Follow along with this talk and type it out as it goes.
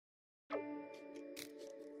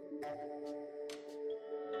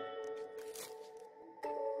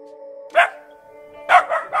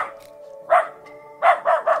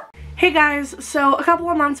Hey guys, so a couple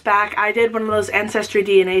of months back I did one of those Ancestry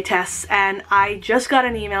DNA tests and I just got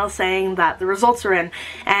an email saying that the results are in,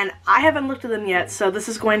 and I haven't looked at them yet, so this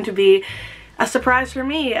is going to be a surprise for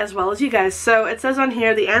me as well as you guys. So it says on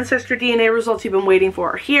here, the Ancestry DNA results you've been waiting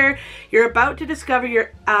for are here. You're about to discover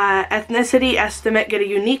your ethnicity estimate, get a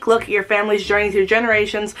unique look at your family's journey through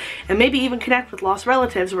generations, and maybe even connect with lost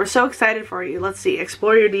relatives. We're so excited for you. Let's see,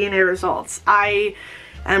 explore your DNA results.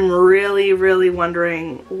 I'm really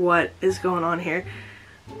wondering what is going on here.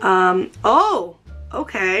 Oh,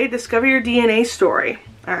 okay. Discover your DNA story.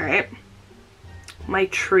 Alright. My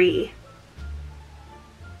tree.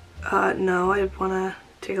 No, I wanna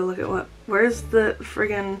take a look at where's the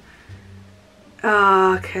friggin',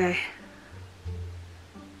 okay.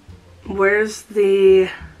 Where's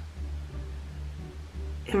the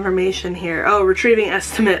information here? Oh, retrieving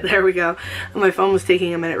estimate. There we go. My phone was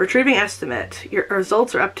taking a minute. Retrieving estimate. Your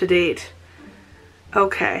results are up to date.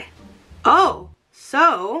 Okay. Oh,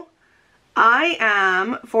 so I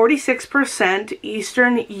am 46%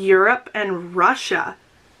 Eastern Europe and Russia.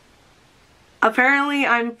 Apparently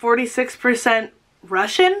I'm 46%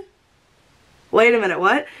 Russian? Wait a minute,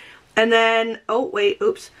 what? And then, oh wait,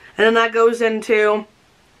 oops. And then that goes into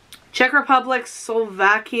Czech Republic,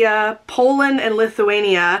 Slovakia, Poland, and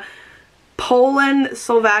Lithuania. Poland,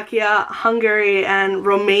 Slovakia, Hungary, and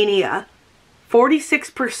Romania.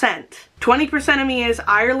 46%. 20% of me is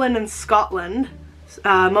Ireland and Scotland.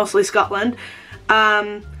 Mostly Scotland.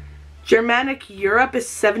 Germanic Europe is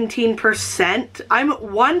 17%. I'm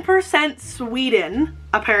 1% Sweden,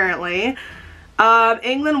 apparently.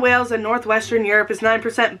 England, Wales, and Northwestern Europe is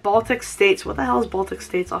 9%. Baltic states. What the hell is Baltic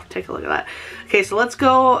states? I'll have to take a look at that. Okay, so let's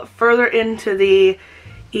go further into the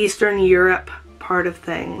Eastern Europe part of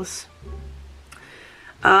things.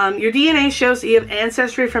 Your DNA shows that you have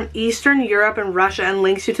ancestry from Eastern Europe and Russia and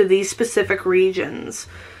links you to these specific regions.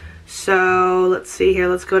 So, let's see here.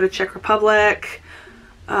 Let's go to Czech Republic.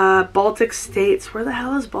 Baltic states. Where the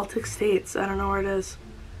hell is Baltic states? I don't know where it is.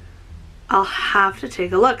 I'll have to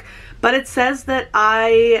take a look. But it says that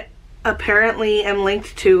I apparently am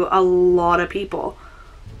linked to a lot of people.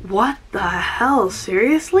 What the hell?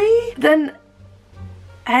 Seriously? Then,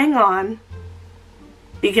 hang on.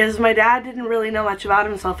 Because my dad didn't really know much about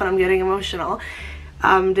himself and I'm getting emotional.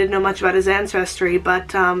 Didn't know much about his ancestry,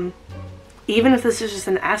 but even if this is just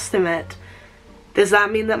an estimate, does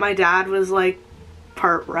that mean that my dad was like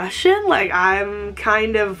part Russian? Like, I'm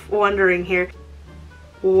kind of wondering here.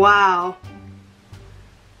 Wow.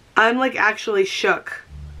 I'm like actually shook.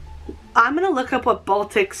 I'm gonna look up what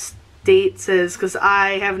Baltic states is because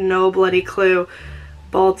I have no bloody clue.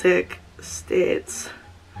 Baltic states.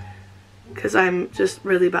 Because I'm just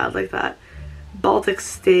really bad like that. Baltic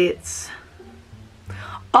states.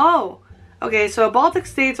 Oh! Okay, so Baltic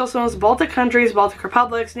states, also known as Baltic countries, Baltic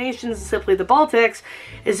republics, nations, and simply the Baltics,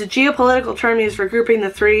 is a geopolitical term used for grouping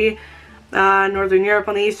the three Northern Europe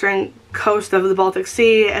on the eastern coast of the Baltic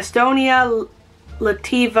Sea. Estonia,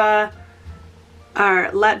 Latvia,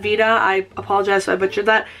 I apologize if I butchered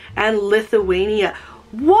that, and Lithuania.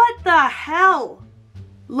 What the hell?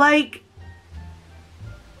 Like,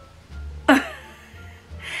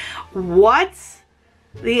 what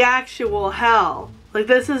the actual hell? Like,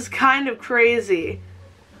 this is kind of crazy.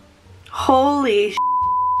 Holy sh**.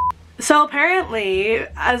 So apparently,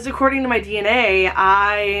 as according to my DNA,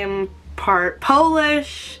 I'm part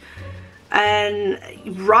Polish and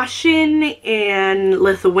Russian and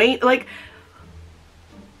Lithuanian. Like,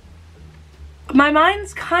 my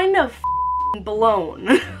mind's kind of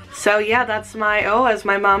blown. So yeah, that's my, as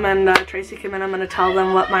my mom and Tracy come in, I'm gonna tell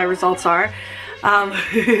them what my results are.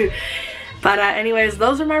 But anyways,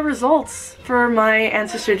 those are my results for my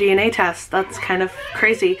Ancestry DNA test. That's kind of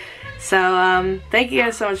crazy. So thank you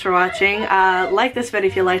guys so much for watching. Like this video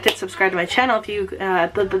if you liked it. Subscribe to my channel if you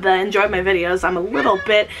enjoyed my videos. I'm a little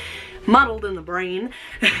bit muddled in the brain.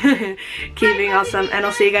 Keeping awesome, and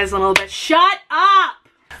I'll see you guys in a little bit. Shut up!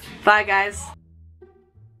 Bye guys.